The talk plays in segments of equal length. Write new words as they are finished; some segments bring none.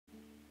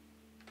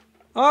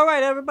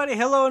Alright, everybody,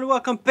 hello and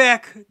welcome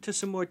back to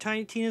some more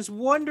Tiny Tina's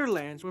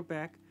Wonderlands. We're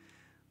back.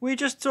 We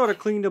just sort of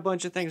cleaned a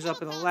bunch of things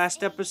up in the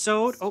last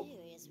episode. Oh.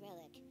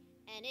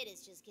 And it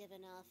is just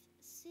giving off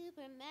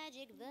super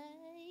magic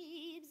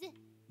vibes.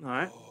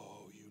 Alright.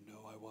 Oh, you know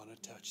I want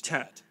to touch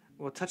that.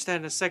 We'll touch that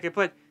in a second,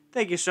 but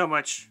thank you so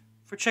much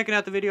for checking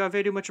out the video. I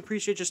very much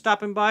appreciate you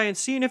stopping by and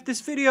seeing if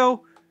this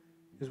video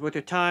is worth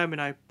your time,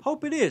 and I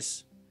hope it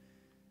is.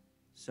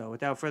 So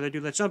without further ado,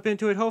 let's jump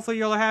into it. Hopefully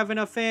you're all having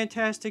a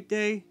fantastic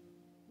day.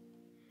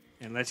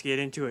 And let's get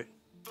into it.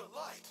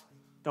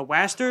 The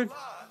Wastard?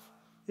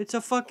 It's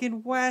a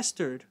fucking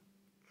Wastard.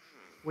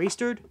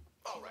 Wastard?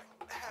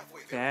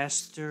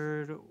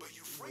 Bastard.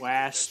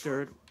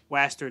 Wastard.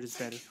 Wastard is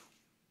better.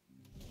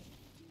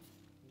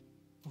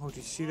 Oh, did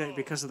you see that?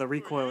 Because of the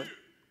recoil.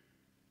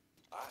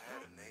 I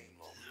had a name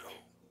long ago,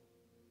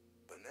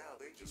 but now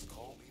they just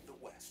call me the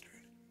Wastard.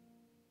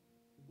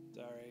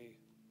 Sorry,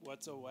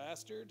 what's a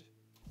Wastard?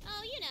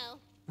 Oh, you know,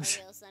 a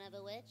real son of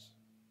a witch.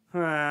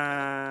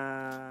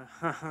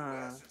 Bastards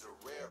are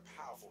rare,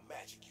 powerful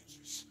magic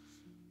users.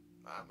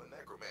 I'm a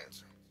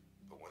necromancer,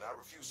 but when I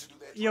refuse to do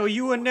that, Yo,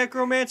 you a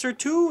necromancer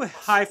too?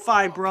 High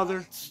five,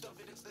 brother. Stuff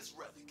it into this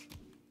relic.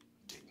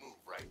 Dick move,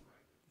 right?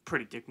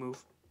 Pretty dick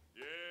move.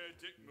 Yeah,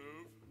 dick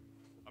move.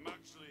 I'm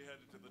actually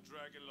headed to the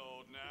Dragon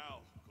Lord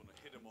now. Gonna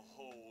hit him a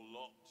whole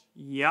lot.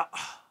 Yeah.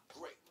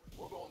 Great,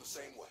 we're going the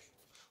same way.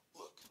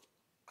 Look,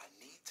 I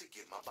need to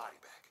get my body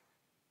back.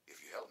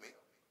 If you help me,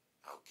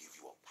 I'll give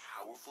you a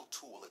powerful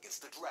tool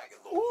against the Dragon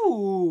Lord.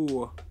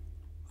 Ooh.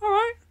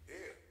 Alright.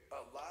 Here, a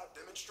live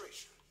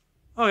demonstration.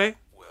 Okay.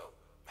 Well,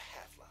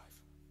 Half-Life.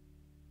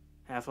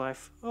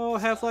 Half-Life. Oh,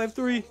 Half-Life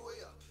 3. Only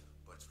way up,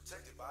 but it's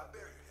protected by a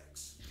barrier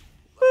hex.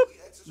 Boop. Luckily,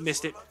 hexes are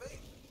Missed sort it. of my thing.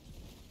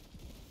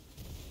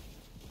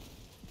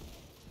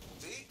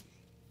 See?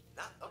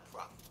 Not a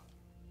problem.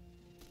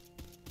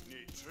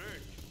 Neat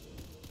trick.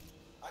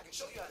 I can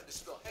show you how to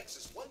dispel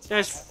hexes once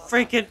There's I have my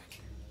freaking... body back.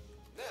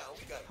 Now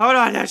we got Hold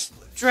on, there's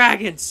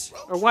dragons.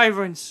 Or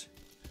wyverns.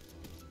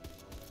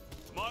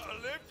 Might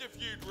have lived if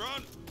you'd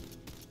run.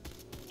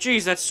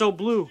 Jeez, that's so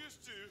blue.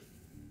 Used to.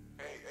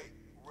 Hey,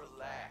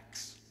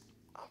 relax.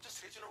 I'm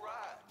just hitching a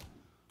ride.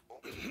 Oh,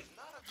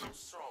 not a good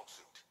strong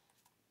suit.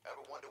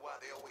 Ever wonder why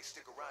they always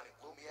stick around in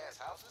gloomy-ass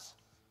houses?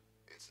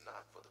 It's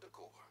not for the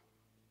decor.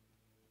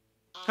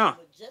 Huh. I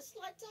would just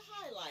like to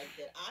highlight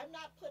that I'm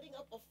not putting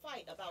up a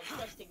fight about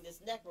trusting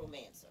this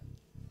necromancer.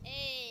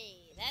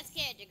 Hey, that's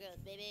character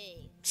growth,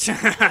 baby.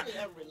 Totally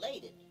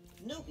unrelated.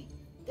 Newbie,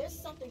 there's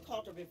something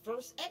called a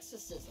reverse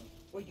exorcism,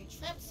 where you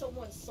trap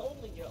someone's soul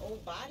in your own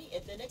body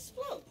and then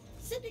explode,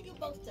 sending you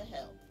both to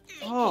hell.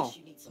 In Oh. case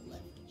you need some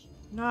leverage.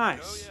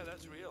 Nice. Oh yeah,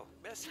 that's real.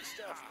 Messy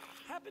stuff.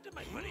 Happened to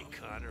my buddy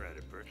Connor at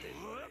a birthday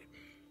party.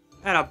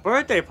 At a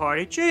birthday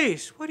party?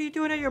 Jeez, what are you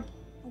doing at your...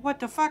 What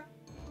the fuck?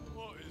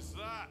 What is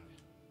that?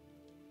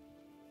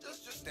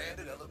 Just your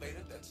standard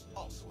elevator that's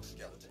also a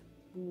skeleton.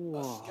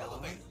 Whoa. A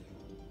skeleton.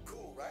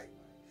 Cool, right?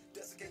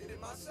 Desiccated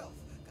it myself.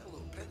 Got a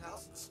little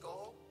penthouse in the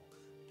skull.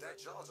 That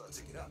jaw's are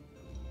ticket up.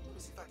 Let me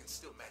see if I can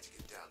still magic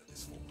it down in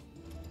this form.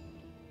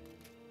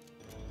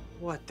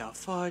 What the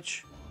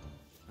fudge?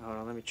 Hold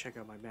on, let me check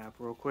out my map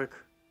real quick.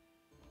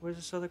 Where's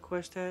this other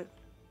quest at?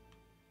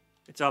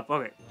 It's up,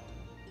 okay.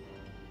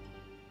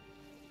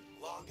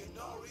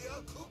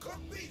 Longenaria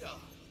Cucurbita.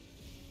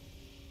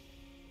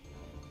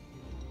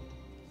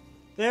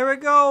 There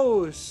it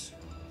goes!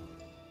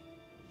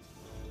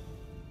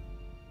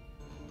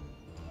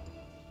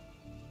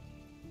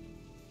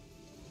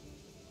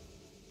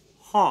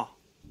 Huh.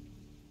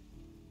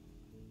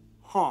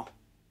 Huh.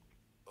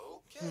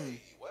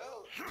 Okay,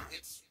 well,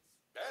 it's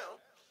down.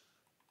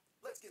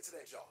 Let's get to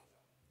that jaw.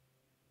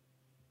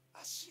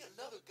 I see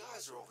another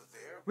geyser over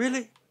there.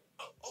 Really?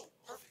 Oh,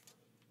 perfect.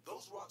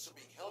 Those rocks are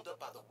being held up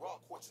by the raw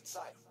quartz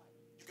inside them.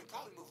 You can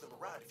probably move them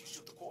around if you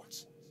shoot the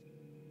quartz.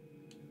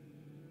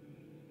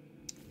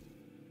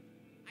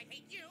 I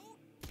hate you,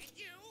 and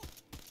you.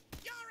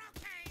 You're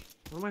okay.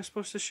 What am I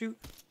supposed to shoot?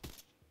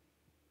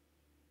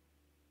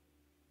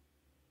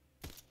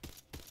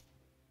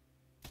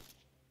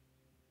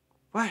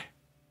 What?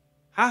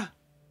 Huh?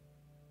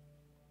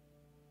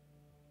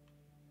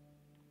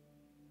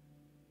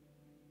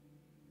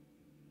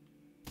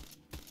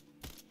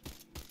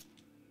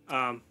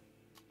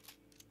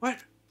 What?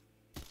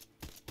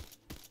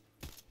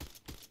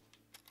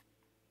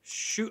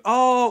 Shoot.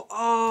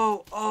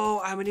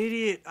 Oh, I'm an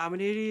idiot. I'm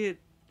an idiot.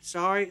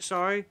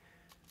 Sorry.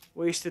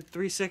 Wasted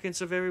 3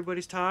 seconds of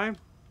everybody's time.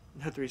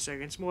 Not 3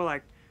 seconds, more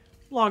like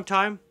long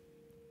time.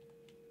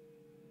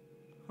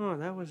 Huh,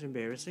 that was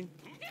embarrassing.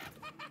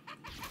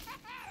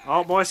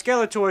 Oh, more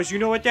Skeletors. You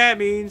know what that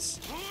means.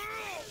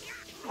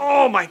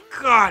 Oh my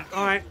god.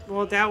 Alright,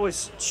 well that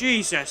was...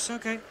 Jesus,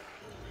 okay.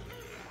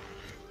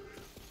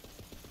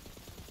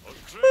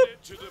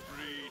 Credit to the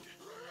breed.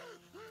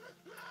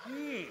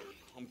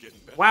 I'm getting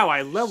better. Wow,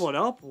 I leveled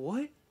up?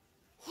 What?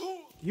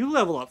 You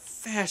level up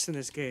fast in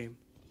this game.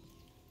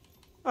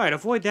 Alright,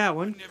 avoid that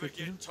one. Never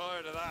get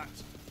tired of that.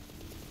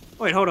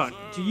 Wait, hold on.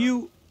 Do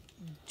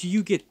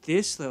you get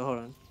this? Hold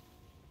on.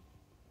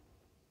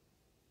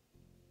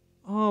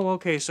 Oh,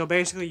 okay. So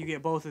basically you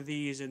get both of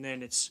these and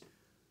then it's...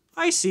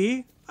 I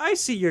see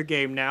your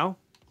game now.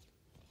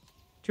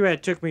 Too bad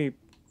it took me a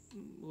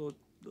little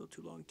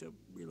too long to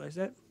realize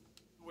that.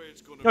 The way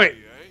it's gonna Okay. be,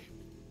 eh?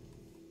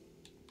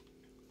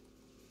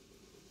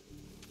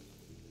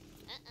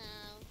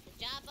 Uh-oh. The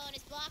job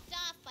bonus blocked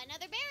off by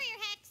another barrier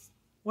hex.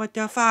 What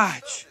the Love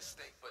fudge? this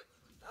thing, but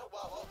not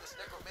while all this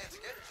necromantic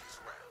energy's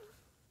around.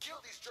 Kill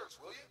these jerks,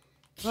 will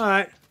you?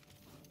 Alright.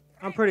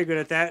 I'm pretty good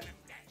at that.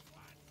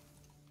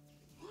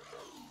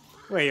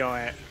 Where y'all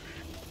at?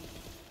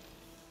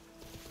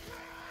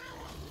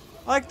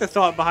 I like the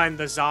thought behind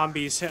the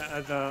zombies,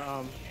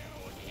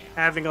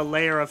 having a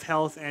layer of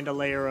health and a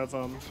layer of,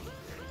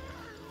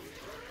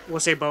 we'll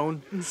say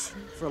bone,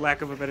 for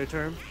lack of a better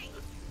term.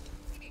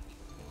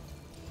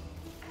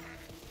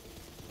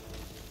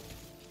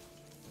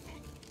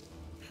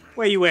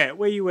 Where you at?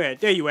 Where you at?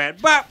 There you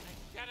at. Bop!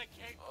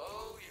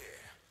 Oh yeah.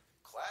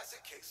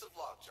 Classic case of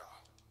lockjaw.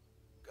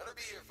 Gonna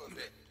be here for a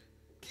bit.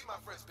 Keep my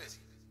friends busy.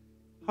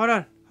 Hold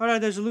on.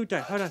 There's a loot die.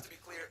 Hold on. Just to be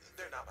clear,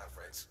 they're not my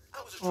friends.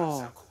 I was just trying to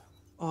sound cool.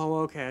 Oh,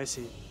 okay, I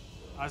see.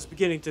 I was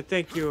beginning to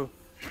think you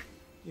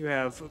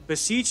have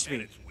beseeched And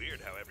me. it's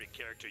weird how every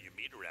character you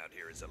meet around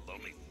here is a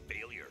lonely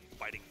failure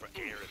fighting for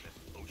air in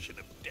this ocean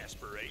of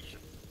desperation.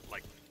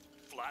 Like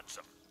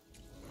Flotsam.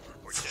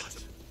 Or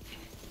Jetsam.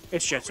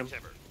 It's Jetsam.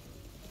 Whichever.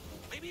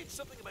 Maybe it's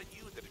something about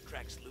you that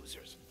attracts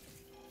losers.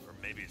 Or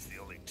maybe it's the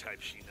only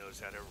type she knows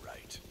how to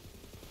write.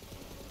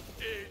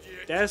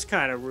 Idiot. That's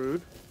kind of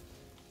rude.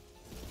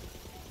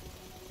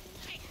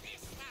 Take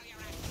this while you're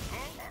at it.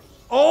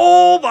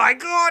 Oh my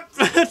god!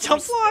 I'm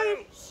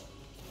flying!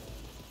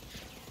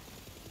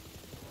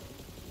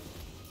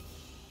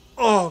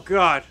 Oh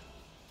god.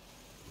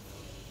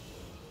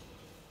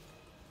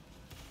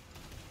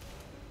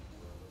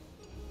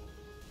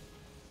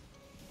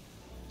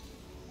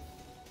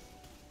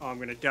 Oh, I'm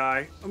gonna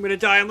die. I'm gonna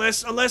die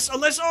unless,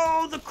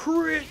 oh, the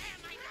crit!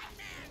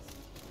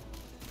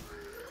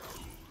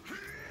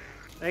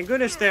 Thank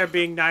goodness they're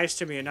being nice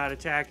to me and not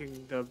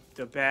attacking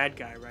the bad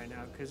guy right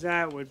now, because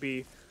that would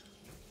be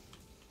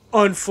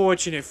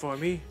unfortunate for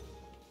me.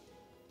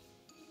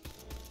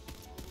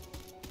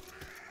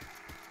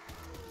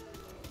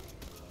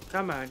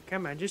 Come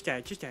on, just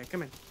die,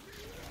 come on.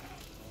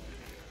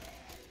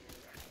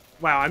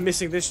 Wow, I'm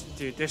missing this,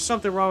 dude. There's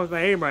something wrong with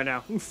my aim right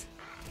now. I was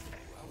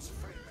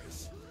afraid of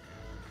this.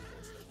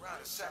 The ground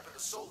is sapping the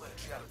soul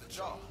energy out of the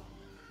jaw.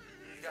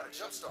 You gotta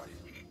jumpstart it.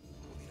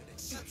 We'll need an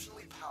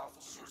exceptionally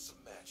powerful source of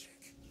magic.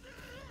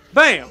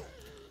 Bam!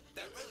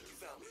 That relic you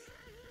found me.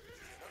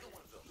 Another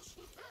one of those.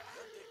 The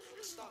undead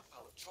keep a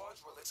stockpile of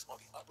charged relics on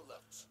the upper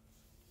levels.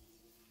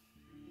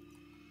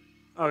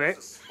 Okay. There's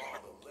a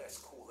smaller, less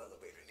cool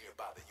elevator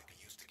nearby that you can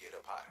use to get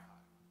up higher.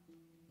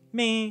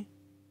 Me.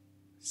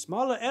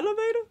 Smaller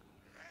elevator?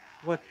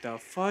 What the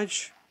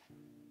fudge?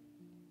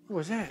 What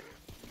was that?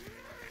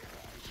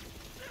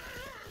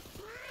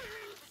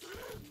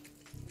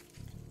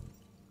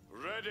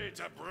 Ready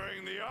to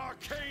bring the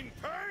arcane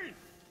pain?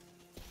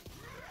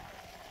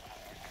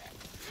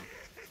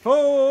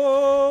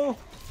 Oh!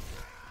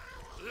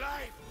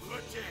 Life or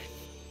death?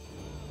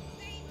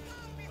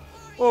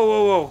 Whoa,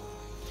 whoa, whoa.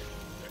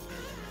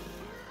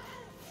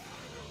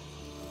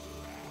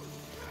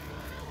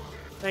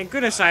 Thank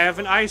goodness I have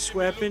an ice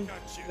weapon.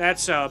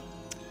 That's a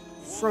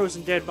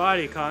frozen dead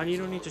body, Con. You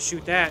don't need to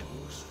shoot that.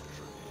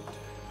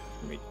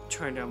 Let me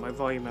turn down my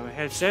volume on my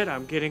headset.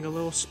 I'm getting a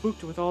little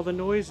spooked with all the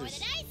More noises.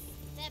 the dice,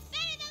 the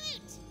better the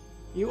loot.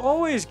 You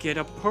always get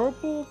a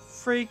purple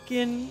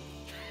freaking...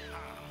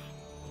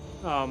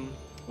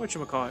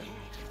 whatchamacallit?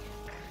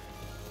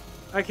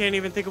 I can't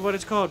even think of what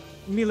it's called.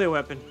 Melee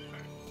weapon.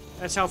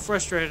 That's how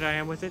frustrated I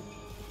am with it.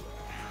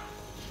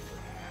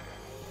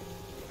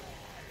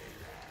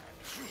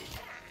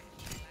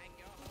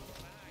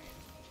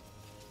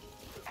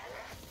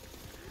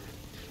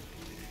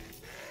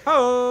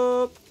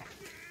 Hope!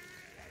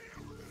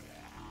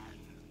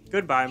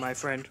 Goodbye, my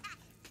friend.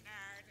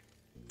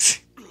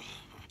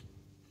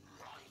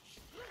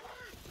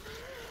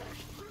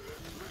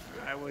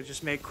 I will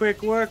just make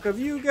quick work of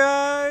you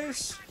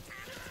guys.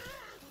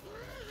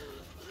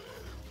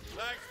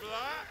 Thanks for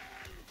that.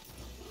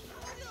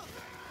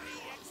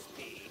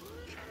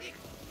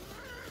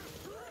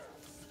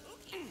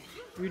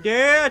 You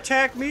dare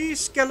attack me,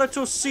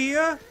 skeletal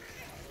seer?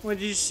 When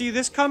did you see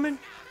this coming?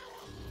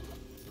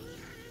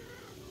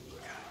 Yeah,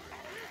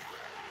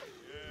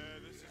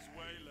 this is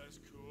way less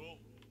cool.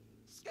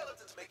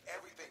 Skeletons make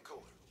everything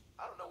cooler.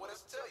 I don't know what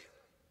else to tell you.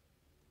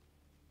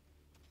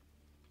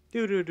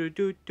 Do do do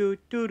do do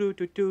do do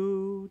do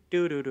do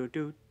do do do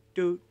do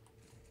do.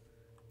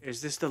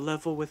 Is this the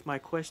level with my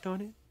quest on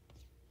it?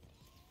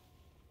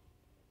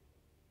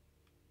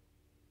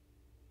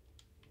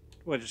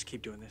 We'll just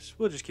keep doing this.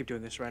 We'll just keep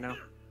doing this right now.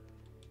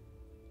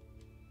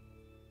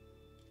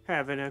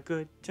 Having a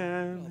good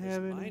time. All this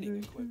Having a mining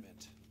good time.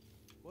 equipment.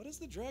 What is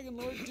the Dragon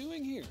Lord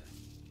doing here?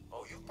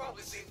 Oh, you've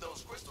probably seen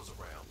those crystals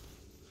around.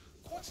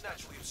 Quartz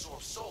naturally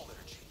absorbs soul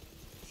energy.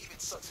 Even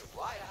sucks it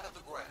right out of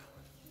the ground.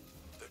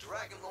 The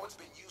Dragon Lord's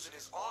been using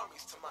his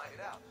armies to mine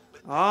it out.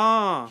 But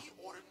Ah. he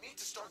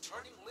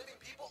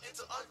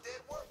of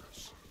undead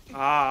workers.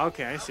 Ah,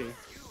 okay, I see. And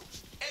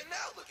now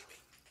look at me.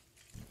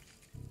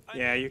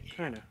 Yeah, you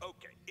kind of.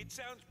 Okay, it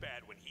sounds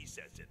bad when he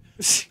says it.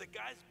 But the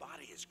guy's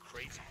body is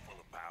crazy full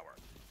of power.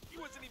 He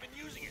wasn't even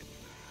using it.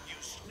 You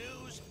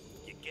snooze,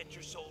 you get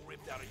your soul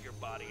ripped out of your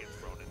body and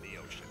thrown in the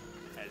ocean.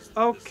 As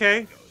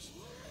Okay. the saying goes.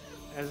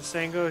 As the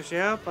saying goes,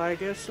 yep, I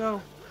guess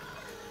so.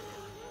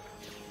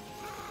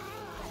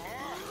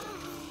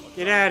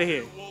 Get out of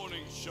here.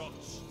 Warning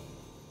shots.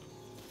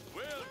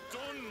 Well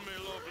done, me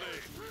lovely.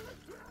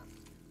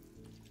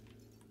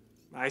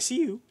 I see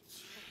you.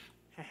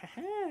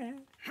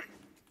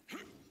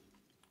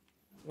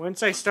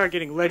 Once I start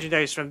getting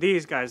legendaries from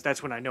these guys,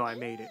 that's when I know I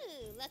made it.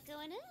 Ooh, luck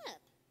going up.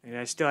 And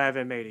I still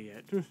haven't made it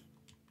yet.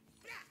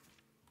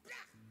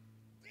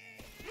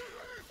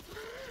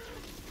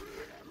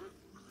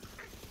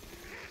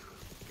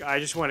 I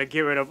just want to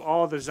get rid of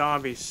all the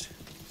zombies.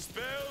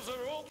 Spells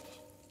are up.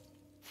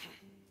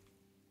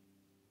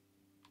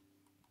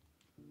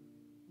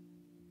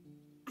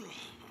 Oh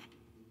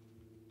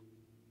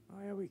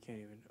yeah, we can't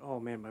even. Oh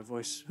man, my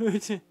voice.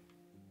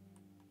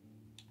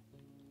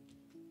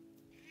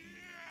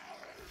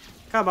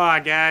 Come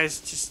on, guys.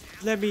 Just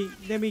let me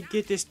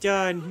get this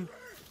done.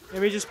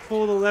 Let me just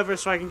pull the lever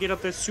so I can get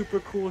up this super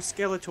cool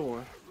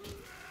Skeletor.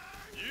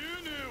 You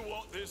knew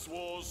what this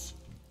was.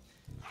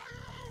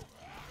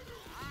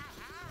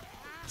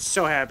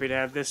 So happy to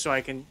have this so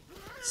I can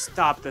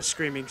stop the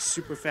screaming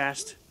super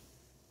fast.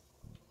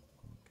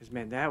 Because,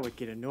 man, that would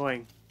get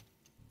annoying.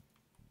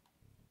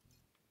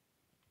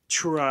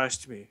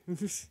 Trust me.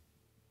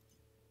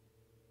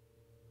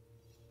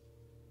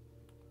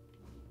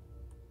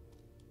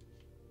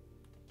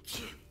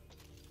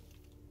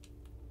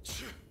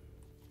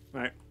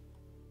 Alright.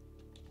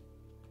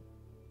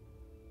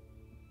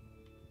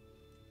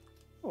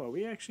 Oh, are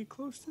we actually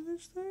close to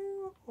this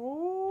thing?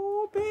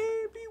 Oh,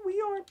 baby, we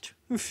aren't.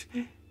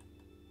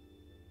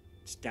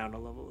 It's down a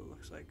level, it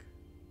looks like.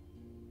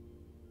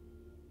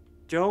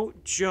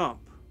 Don't jump.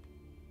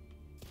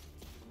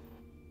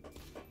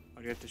 Oh,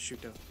 do you have to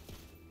shoot the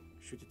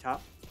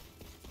top?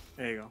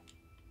 There you go.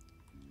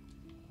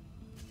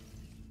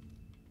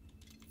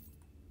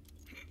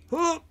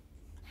 Oh!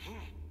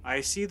 I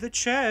see the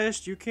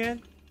chest. You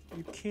can't.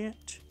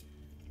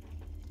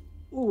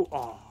 Ooh,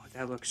 oh,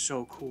 that looks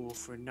so cool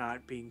for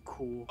not being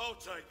cool. I'll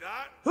take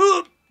that.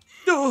 Oh!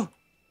 The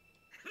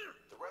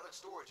relic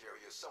storage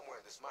area is somewhere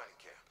in this mining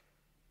camp.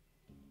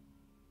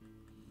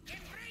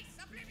 Embrace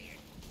oblivion.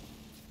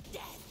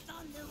 Death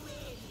on the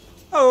wind.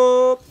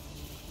 Oh!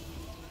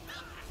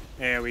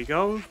 There we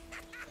go.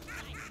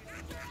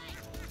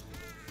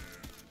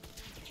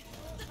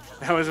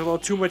 That was a little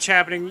too much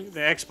happening.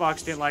 The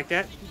Xbox didn't like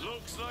that.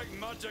 Looks like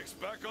magic's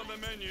back on the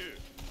menu.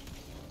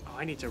 Oh,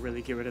 I need to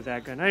really get rid of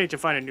that gun. I need to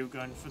find a new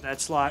gun for that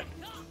slot.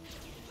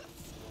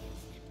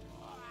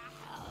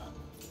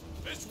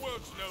 This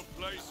world's no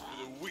place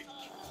for the weak.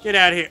 Get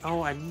out of here.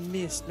 Oh, I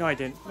missed. No, I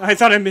didn't. I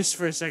thought I missed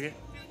for a second.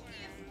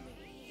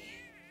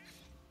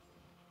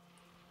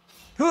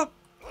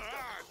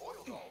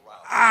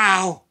 Ow! I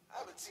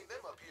haven't seen them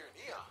up here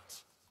in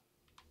eons.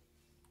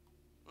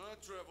 I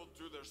traveled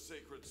through their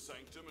sacred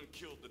sanctum and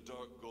killed the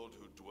dark god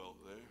who dwelt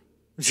there.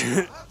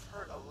 I've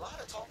heard a lot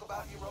of talk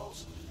about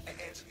heroes, and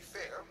to be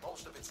fair,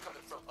 most of it's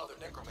coming from other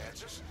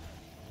necromancers.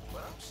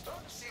 But I'm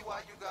starting to see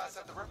why you guys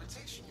have the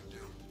reputation you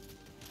do.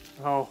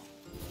 Oh,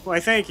 why,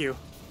 thank you.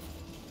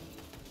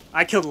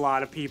 I killed a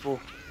lot of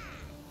people.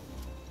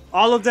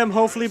 All of them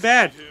hopefully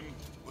bad. Him,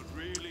 but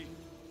really,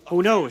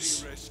 Who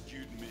knows? he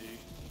rescued me.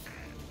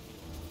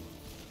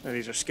 Oh,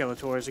 these are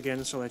Skeletors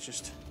again, so let's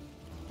just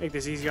make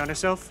this easy on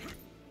ourselves.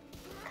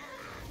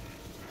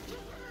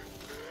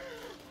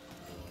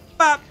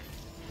 Bop!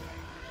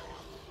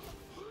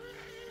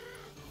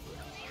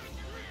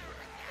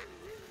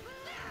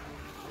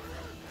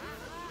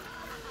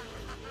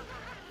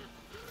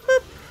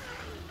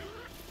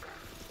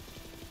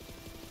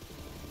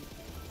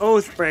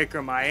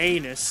 Oathbreaker, my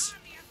anus.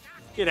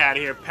 Get out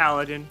of here,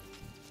 Paladin.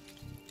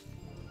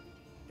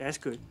 That's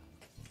good.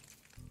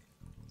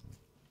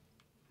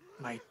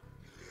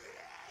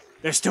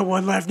 There's still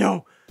one left.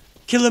 No!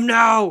 Kill him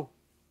now!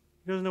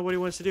 He doesn't know what he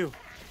wants to do.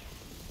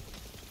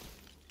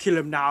 Kill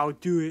him now.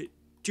 Do it.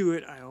 Do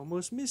it. I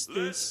almost missed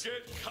Let's this.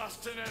 get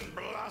casting and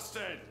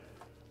blasting.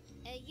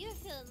 You're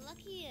feeling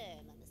luckier,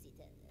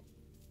 Mamacita.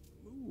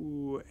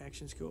 Ooh,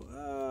 action skill.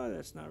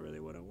 That's not really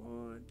what I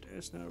want.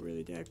 That's not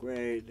really that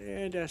great.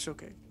 And that's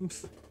okay.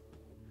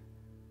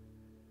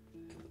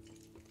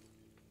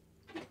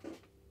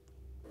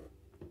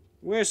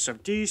 Where's some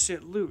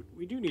decent loot?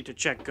 We do need to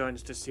check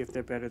guns to see if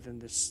they're better than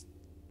this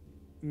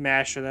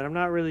masher that I'm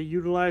not really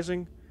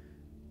utilizing.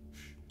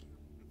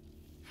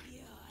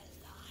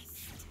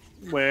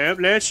 Well,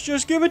 let's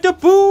just give it the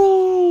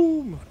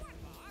boom!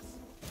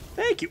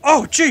 Thank you.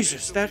 Oh,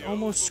 Jesus! That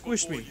almost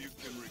squished me.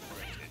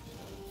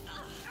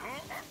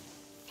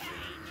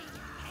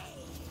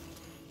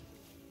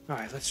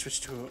 Alright, let's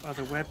switch to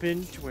another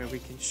weapon to where we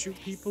can shoot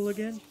people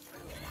again.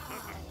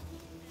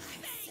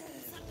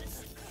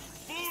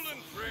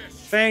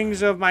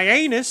 Fangs of my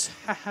anus.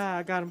 Haha,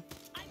 I got him.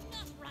 I'm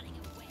not running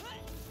away.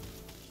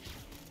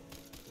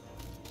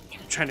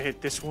 trying to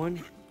hit this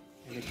one,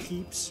 and it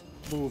keeps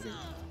moving.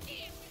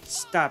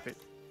 Stop it.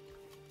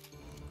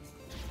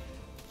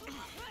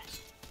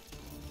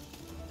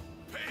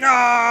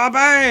 Ah,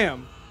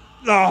 bam!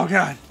 Oh,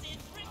 God.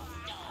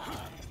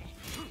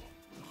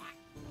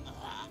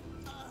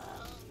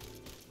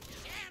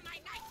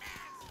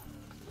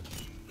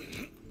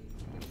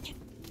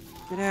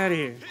 Get out of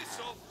here.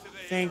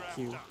 Thank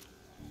you.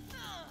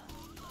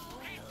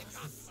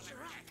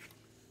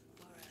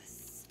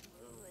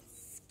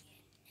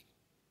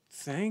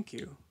 Thank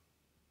you.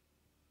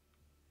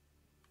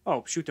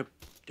 Oh, shoot the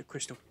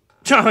crystal.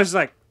 I was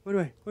like, what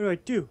do I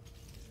do?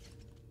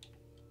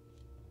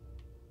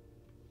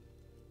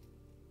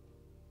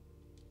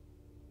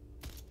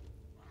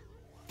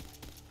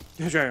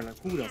 The dragon like,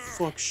 who the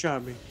fuck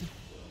shot me?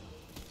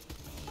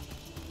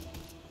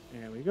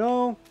 There we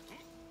go.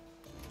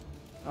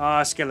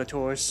 Ah,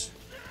 Skeletors.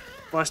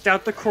 Bust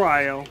out the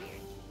cryo.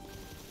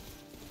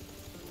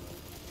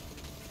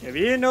 If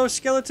you didn't know,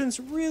 skeletons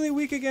really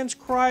weak against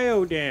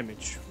cryo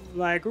damage.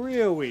 Like,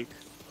 real weak.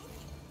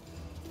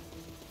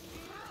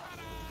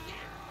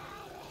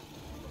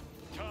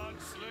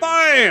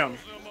 Bam!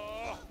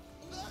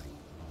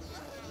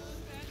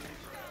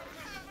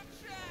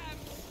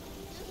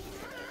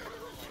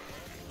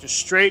 Just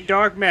straight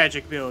dark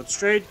magic build.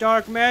 Straight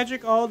dark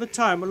magic all the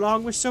time,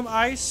 along with some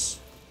ice.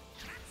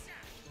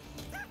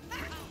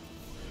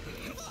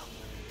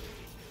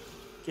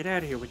 Get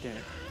out of here with that.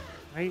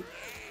 Right?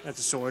 That's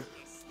a sword.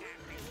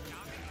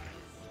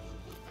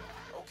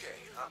 Okay,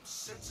 I'm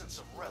sensing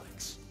some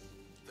relics.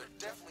 They're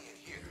definitely in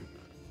here.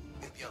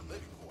 In the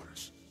unliving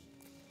quarters.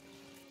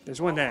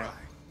 There's one there. Alright.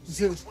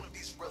 See which one of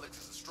these relics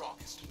is the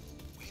strongest.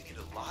 We need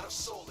a lot of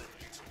soul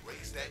energy to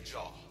raise that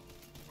jaw.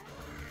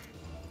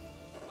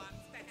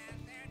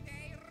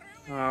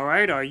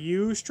 Alright, are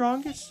you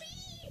strongest?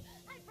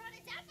 I brought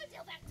a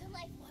daffodil back to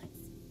life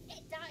once.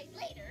 It died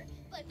later,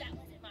 but that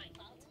wasn't my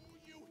fault.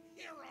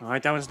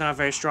 Alright, that one's not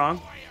very strong.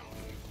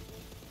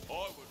 I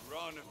would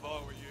run if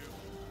I were you.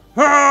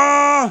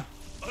 Ah!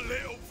 A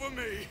little for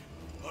me,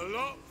 a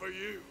lot for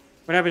you.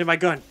 What happened to my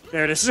gun?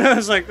 There it is. I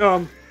was like,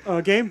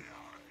 game?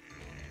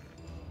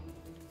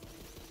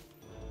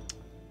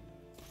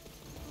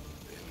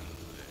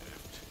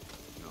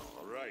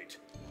 Alright.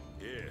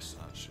 Yes,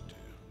 that should do.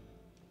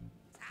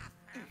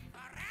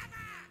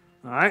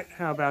 Alright,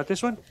 how about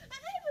this one? I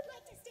would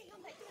like to stay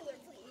on my pillar,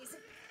 please.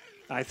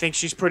 I think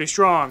she's pretty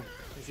strong,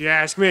 if you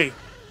ask me.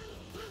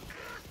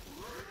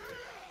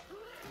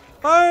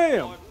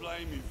 Bam! I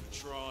blame you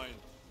for trying.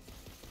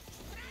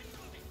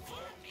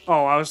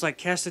 Oh, I was like,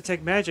 cast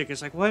detect magic.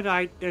 It's like, what?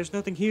 There's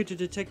nothing here to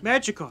detect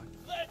magic on.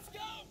 Let's go,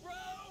 bro!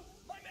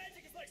 My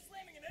magic is like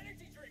slamming an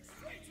energy drink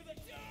straight to the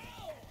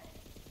dome!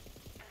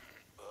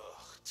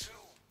 Ugh, too,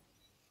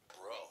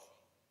 bro.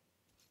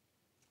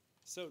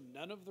 So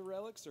none of the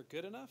relics are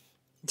good enough?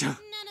 None of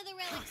the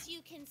relics you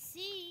can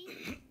see.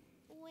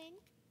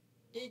 Wink.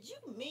 Did you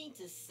mean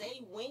to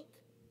say wink?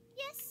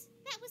 Yes,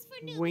 that was for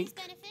newbies' Wink.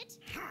 benefit.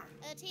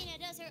 Tina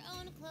does her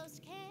own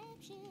closed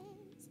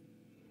captions.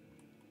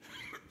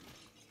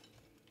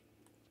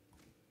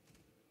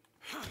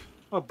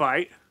 A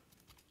bite.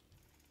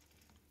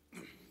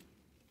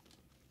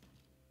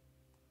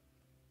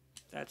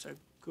 That's a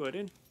good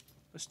one.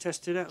 Let's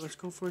test it out. Let's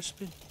go for a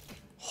spin.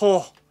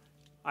 Oh,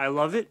 I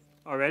love it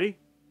already.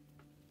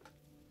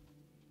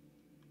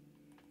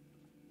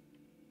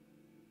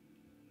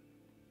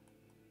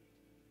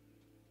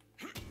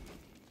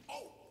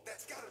 Oh,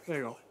 that's gotta be There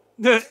you the go.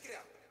 one. Check it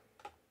out.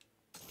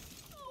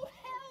 Oh,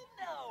 hell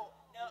no!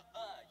 Nuh-uh,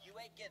 you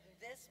ain't getting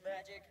this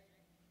magic.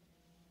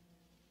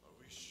 Are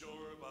we sure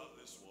about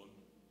this one?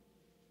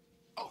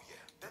 Oh yeah,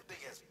 that thing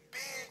has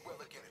big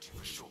relic energy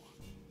for sure.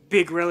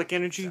 Big relic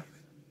energy.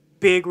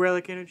 Big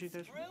relic energy.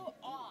 That's Screw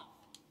off!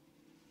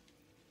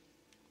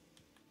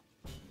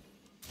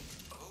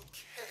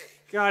 Okay.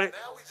 got it.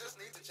 Now we just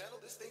need to channel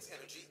this thing's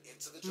energy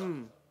into the jar.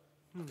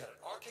 I've got an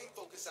arcane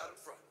focus out in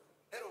front.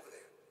 Head over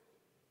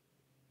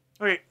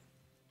there. Okay.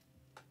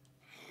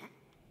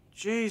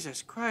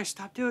 Jesus Christ!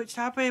 Stop doing.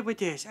 Stop it with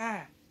this.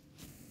 Ah.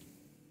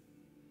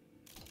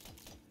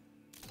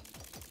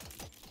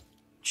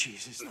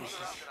 Jesus. Further out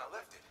than I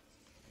left it.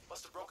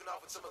 Must have broken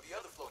off with some of the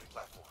other floating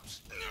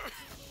platforms.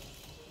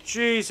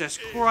 Jesus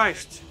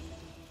Christ.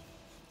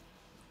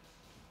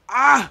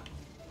 Ah!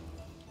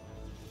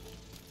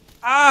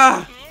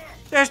 Ah!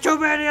 There's too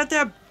many of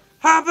them!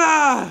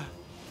 Hopper!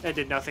 That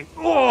did nothing.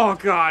 Oh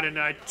God, and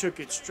I took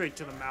it straight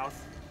to the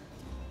mouth.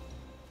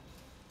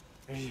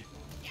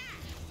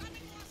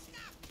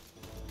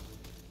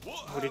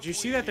 Oh, did you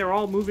see that? They're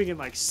all moving in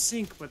like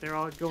sync, but they're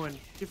all going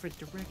different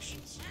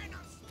directions.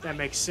 That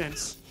makes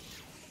sense.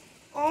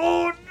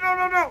 Oh,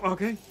 no.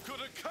 Okay.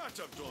 Could a cat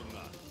have done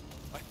that?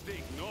 I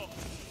think not.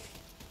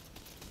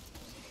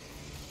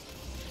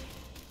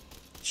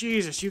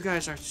 Jesus, you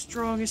guys are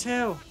strong as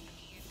hell.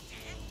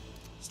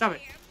 Stop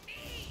it.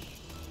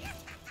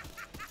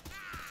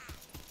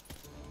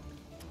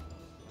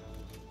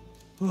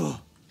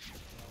 Oh.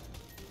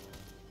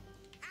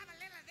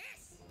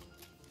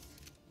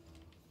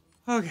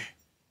 Okay.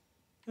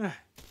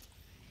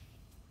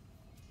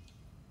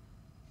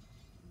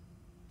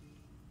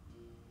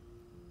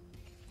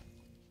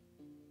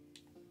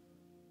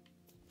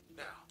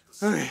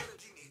 Soul Okay.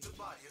 energy needs a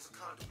body as a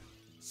conduit,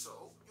 so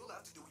you'll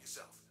have to do it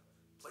yourself.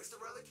 Place the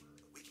relic, and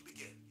we can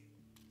begin.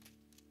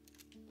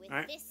 With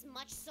Alright. this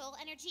much soul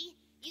energy,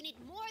 you need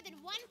more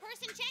than one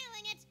person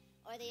channeling it,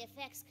 or the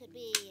effects could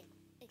be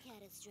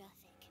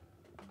catastrophic.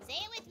 Say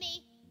it with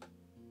me.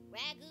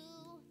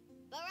 Ragu,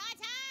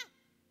 Barata,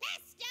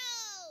 Pesto!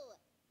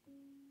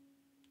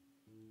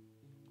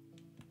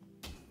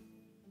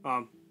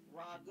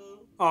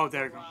 Ragu. Oh,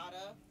 there you go.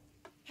 Burrata,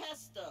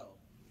 Pesto.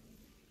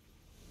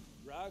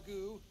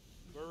 Ragu,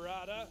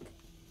 burrata,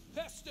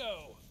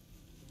 pesto.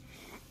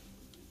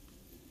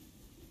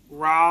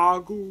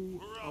 Ragu.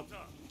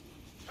 Burrata,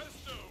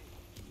 pesto.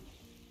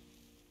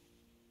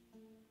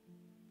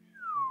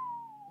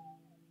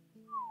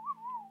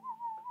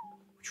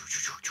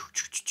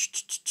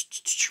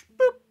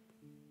 Boop.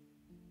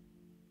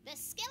 The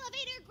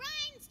Skelevator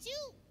grinds to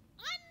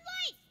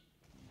unlife!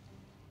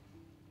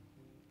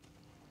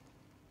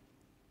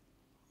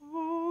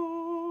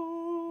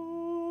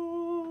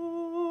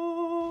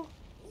 Oh.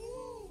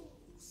 Ooh,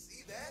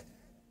 see that?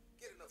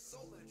 Get enough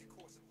soul energy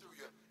coursing through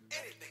you,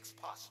 anything's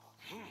possible.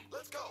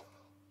 Let's go.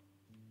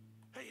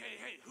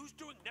 Hey, who's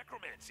doing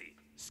necromancy?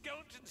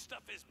 Skeleton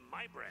stuff is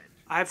my brand.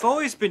 I've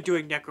always been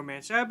doing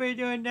necromancy. I've been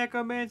doing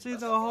necromancy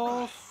the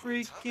whole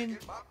freaking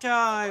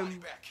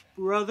time,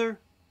 brother.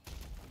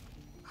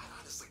 I'd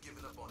honestly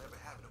given up on ever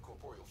having a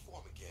corporeal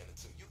form again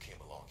until you came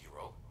along,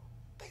 hero.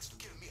 Thanks for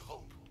giving me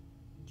hope.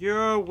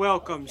 You're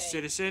welcome, Okay,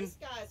 citizen. This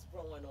guy's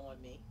growing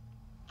on me.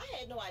 I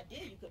had no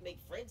idea you could make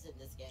friends in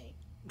this game.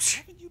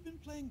 Haven't you been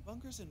playing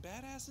Bunkers and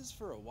Badasses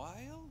for a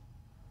while?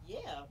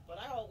 Yeah, but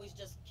I always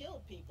just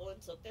killed people and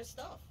took their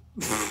stuff.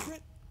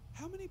 Brett,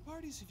 how many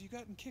parties have you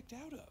gotten kicked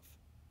out of?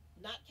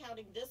 Not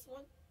counting this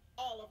one,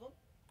 all of them.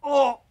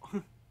 Oh.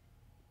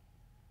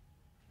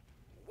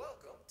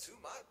 Welcome to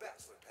my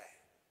bachelor pad.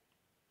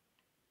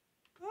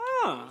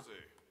 Ah.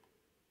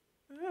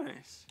 See.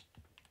 Nice.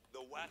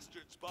 The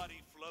Wastard's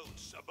body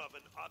floats above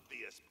an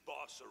obvious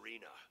boss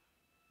arena.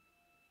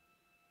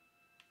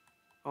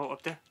 Oh,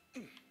 up there.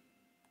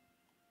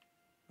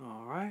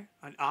 All right.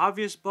 An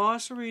obvious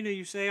boss arena.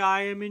 You say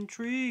I am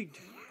intrigued.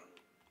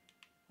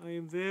 I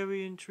am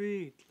very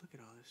intrigued. Look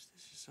at all this.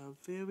 This is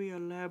very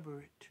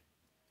elaborate.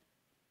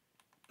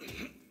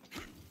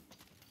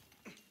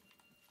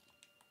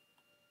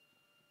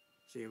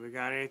 See if we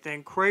got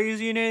anything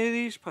crazy in any of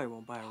these. Probably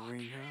won't buy a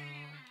ring, huh?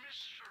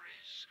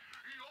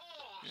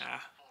 Nah.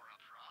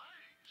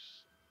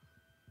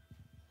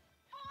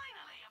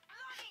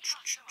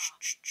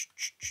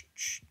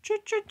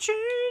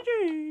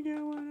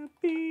 Don't wanna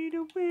be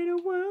the way the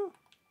world.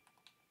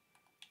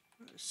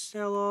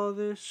 Sell all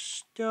this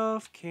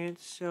stuff. Can't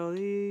sell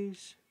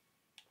these.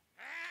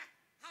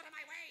 Out of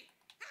my way!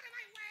 Out of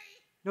my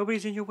way!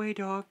 Nobody's in your way,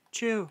 dog.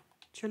 Chill.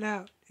 Chill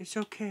out. It's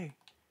okay.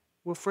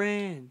 We're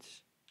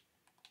friends.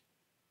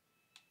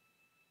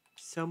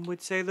 Some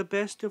would say the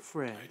best of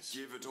friends.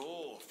 Give it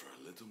all for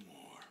a little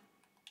more.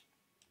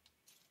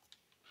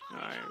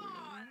 Alright.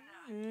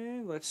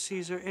 And let's see,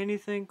 is there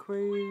anything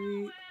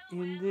crazy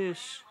in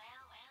this?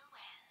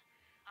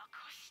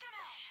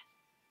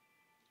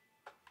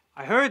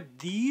 I heard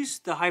the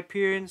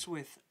Hyperions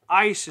with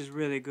ice is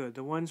really good.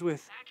 The ones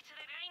with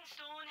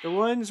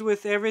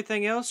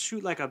everything else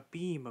shoot like a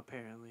beam,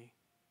 apparently.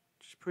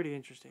 Which is pretty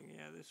interesting.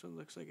 Yeah, this one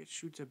looks like it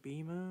shoots a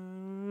beam.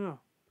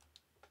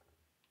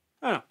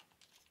 I don't know.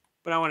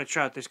 But I want to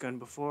try out this gun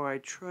before I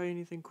try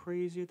anything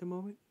crazy at the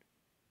moment.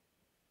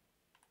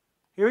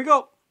 Here we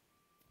go.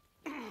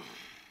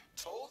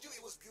 Told you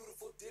it was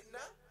beautiful, didn't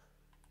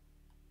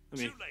I?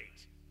 Too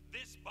late.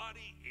 This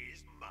body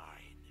is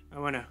mine. I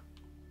wanna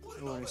What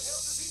in all the hell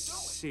is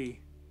he doing? see.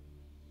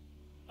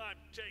 I'm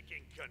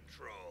taking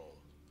control.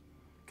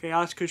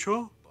 Chaos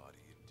control? Body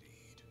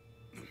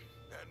indeed.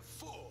 And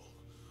full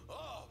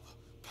of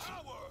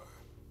power.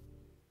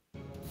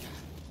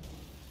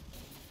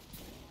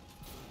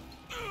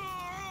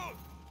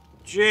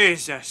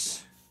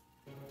 Jesus.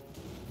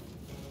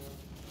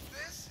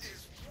 This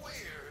is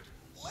weird.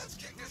 Let's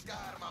kick this guy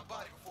out of my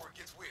body before it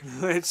gets weird.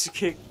 Let's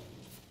kick.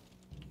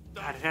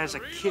 God, it has a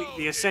kick,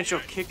 the essential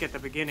kick at the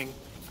beginning.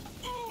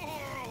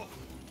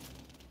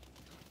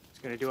 It's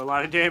gonna do a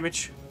lot of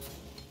damage.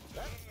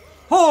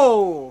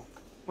 Oh!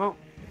 Well,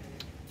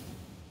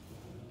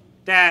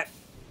 that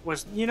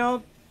was, you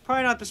know,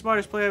 probably not the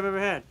smartest play I've ever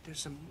had. There's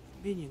some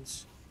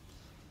minions.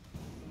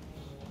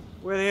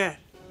 Where are they at?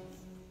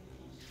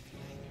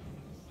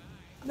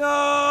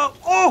 No!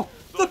 Oh!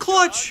 The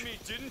clutch! Me,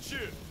 didn't you?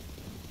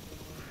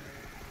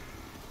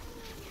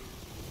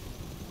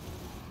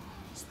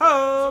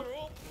 Oh!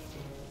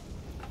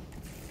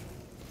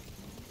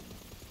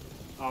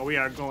 Oh, we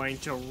are going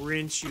to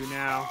rinse you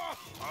now.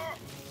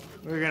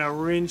 We're gonna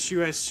rinse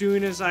you as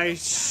soon as I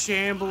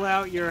shamble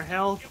out your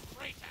health.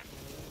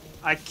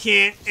 I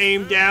can't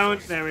aim down.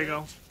 There we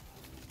go.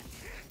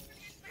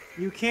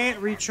 You can't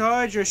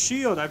recharge your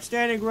shield. I'm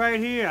standing right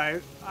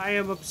here. I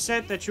am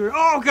upset that you're...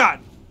 Oh, God!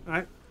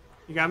 Alright.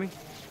 You got me?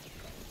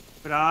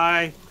 But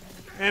I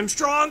am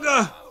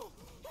stronger!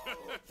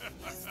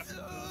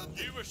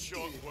 You were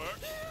short work.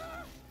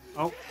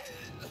 Oh.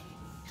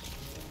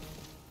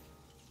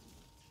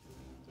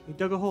 He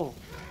dug a hole.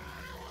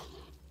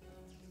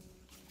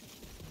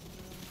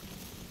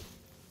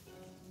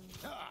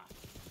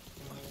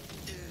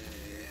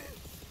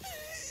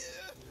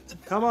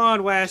 Come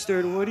on,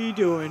 Wastard. What are you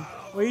doing?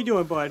 What are you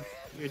doing, bud?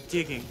 You're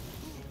digging.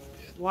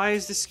 Why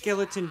is the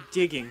skeleton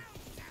digging?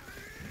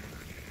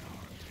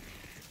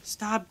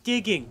 Stop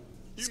digging.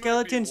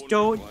 Skeletons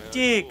don't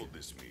dig.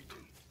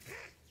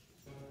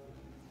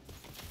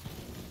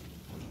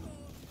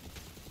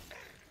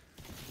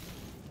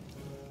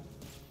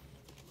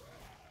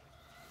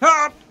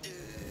 Hop!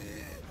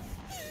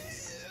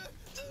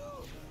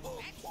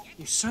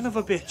 You son of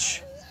a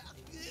bitch.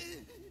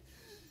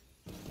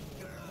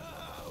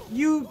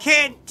 You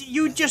can't.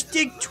 You just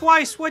dig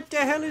twice. What the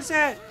hell is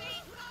that?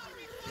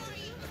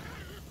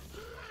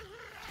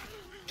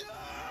 You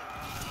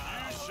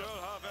sure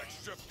have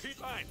extra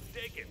people. Fine,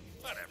 take it.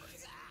 Whatever.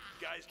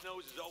 Guy's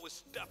nose is always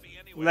stuffy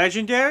anyway.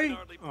 Legendary? Can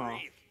hardly Oh.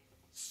 breathe.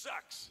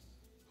 Sucks.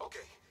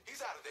 Okay,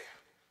 he's out of there.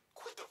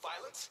 Quit the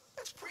violence.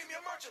 It's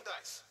premium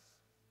merchandise.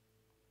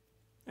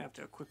 I have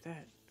to equip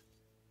that.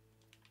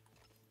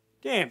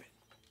 Damn it.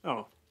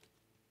 Oh.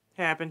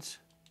 Happens.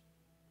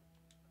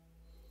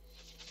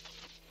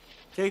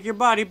 Take your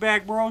body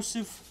back,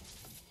 brosif.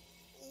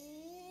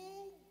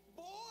 Ooh,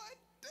 boy,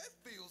 that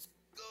feels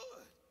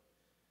good.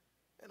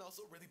 And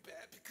also really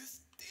bad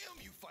because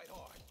damn, you fight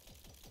hard.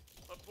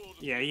 I pulled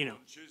a Yeah, few you know.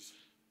 punches.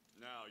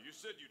 Now, you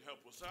said you'd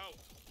help us out.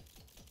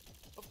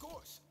 Of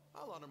course,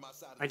 I'll honor my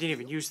side of I the didn't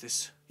even deal. use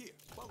this. Here,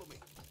 follow me.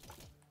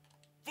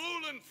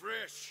 Full and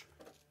fresh.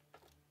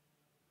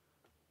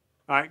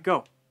 Alright,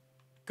 go.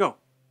 Go.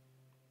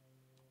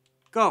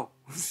 Go.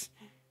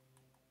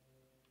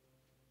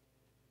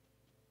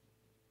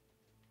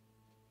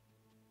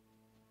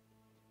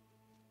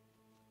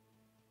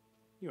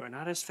 You are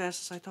not as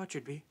fast as I thought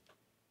you'd be.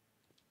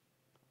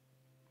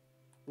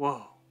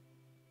 Whoa.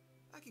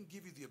 I can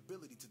give you the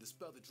ability to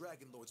dispel the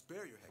Dragon Lord's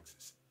barrier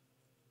hexes.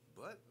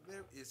 But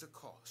there is a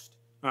cost.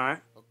 Alright.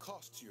 A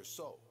cost to your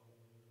soul.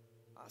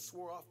 I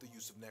swore off the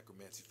use of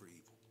necromancy for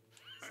evil.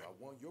 So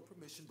I want your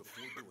permission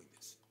before doing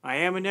this. I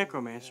am a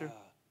necromancer.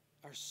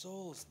 Yeah. Our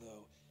souls,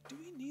 though. Do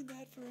we need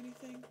that for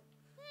anything?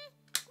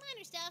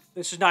 Minor stuff.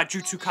 This is not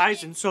Jutsu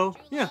Kaisen, so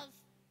True yeah. love.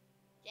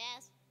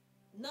 Jazz.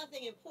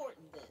 Nothing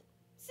important then.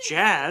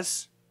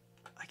 Jazz?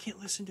 I can't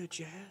listen to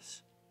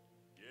jazz.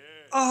 Yeah.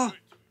 Oh. good.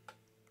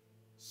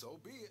 So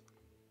be it.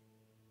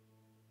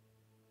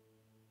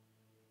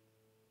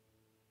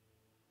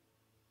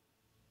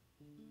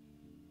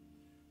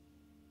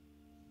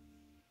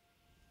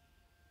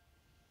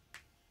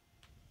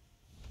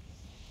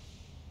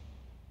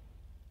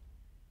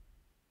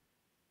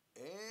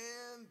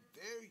 And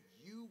there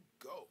you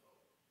go.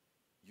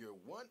 You're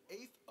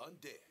 1/8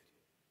 undead.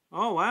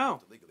 Oh, wow.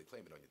 To legally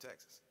claim it on your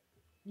taxes.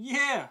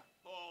 Yeah.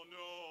 Oh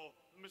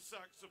no, my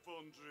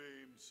saxophone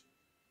dreams.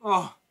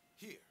 Oh.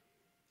 Here.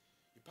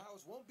 Your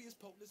powers won't be as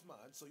potent as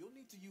mine, so you'll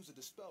need to use a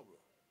dispel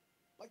room.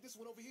 Like this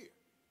one over here.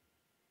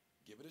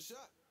 Give it a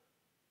shot.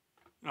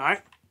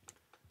 Alright.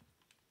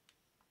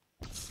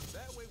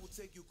 That way will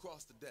take you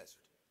across the desert.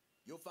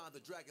 You'll find the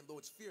Dragon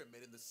Lord's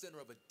pyramid in the center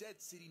of a dead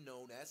city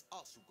known as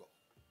Asugo.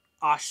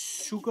 Thank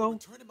you for Asugo?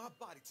 returning my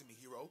body to me,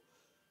 hero.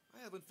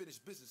 I haven't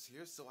finished business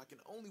here, so I can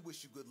only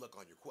wish you good luck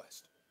on your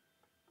quest.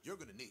 You're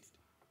gonna need it.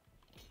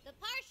 The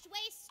parched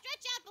wastes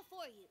stretch out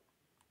before you.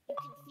 You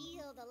can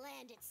feel the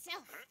land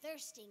itself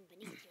thirsting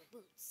beneath your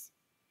boots.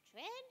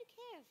 Tread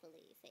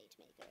carefully, Fate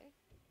Maker.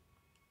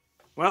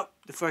 Well,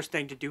 the first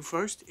thing to do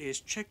first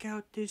is check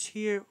out this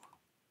here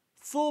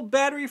full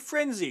battery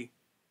frenzy.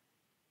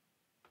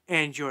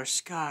 And your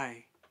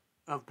sky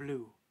of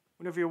blue.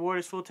 Whenever your ward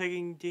is full,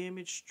 taking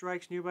damage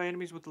strikes nearby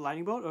enemies with the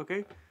lightning bolt.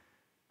 Okay.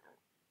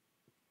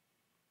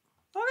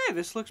 Okay,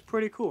 this looks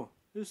pretty cool.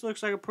 This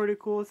looks like a pretty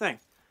cool thing.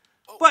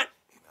 Oh, But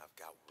and I've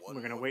got one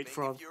we're gonna more wait thing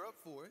for all- if you're up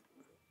for it.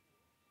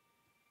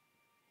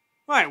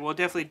 alright, we'll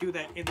definitely do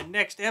that in the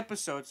next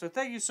episode. So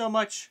thank you so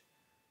much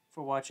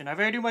for watching. I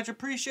very much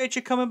appreciate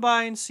you coming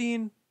by and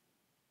seeing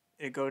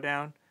it go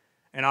down.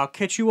 And I'll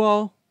catch you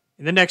all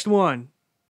in the next one.